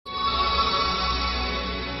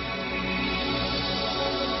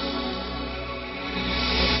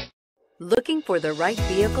Looking for the right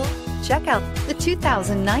vehicle? Check out the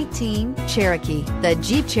 2019 Cherokee. The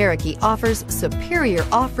Jeep Cherokee offers superior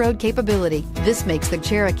off-road capability. This makes the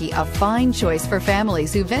Cherokee a fine choice for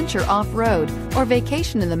families who venture off-road or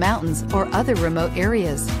vacation in the mountains or other remote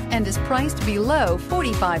areas, and is priced below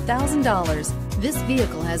 $45,000. This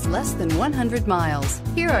vehicle has less than 100 miles.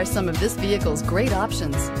 Here are some of this vehicle's great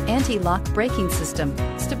options: anti-lock braking system,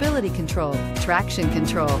 stability control, traction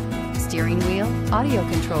control, steering wheel audio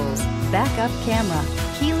controls, backup camera,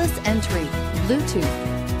 keyless entry,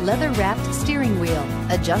 Bluetooth, leather-wrapped steering wheel,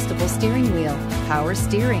 adjustable steering wheel, power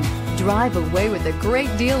steering. Drive away with a great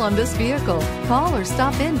deal on this vehicle. Call or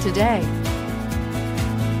stop in today.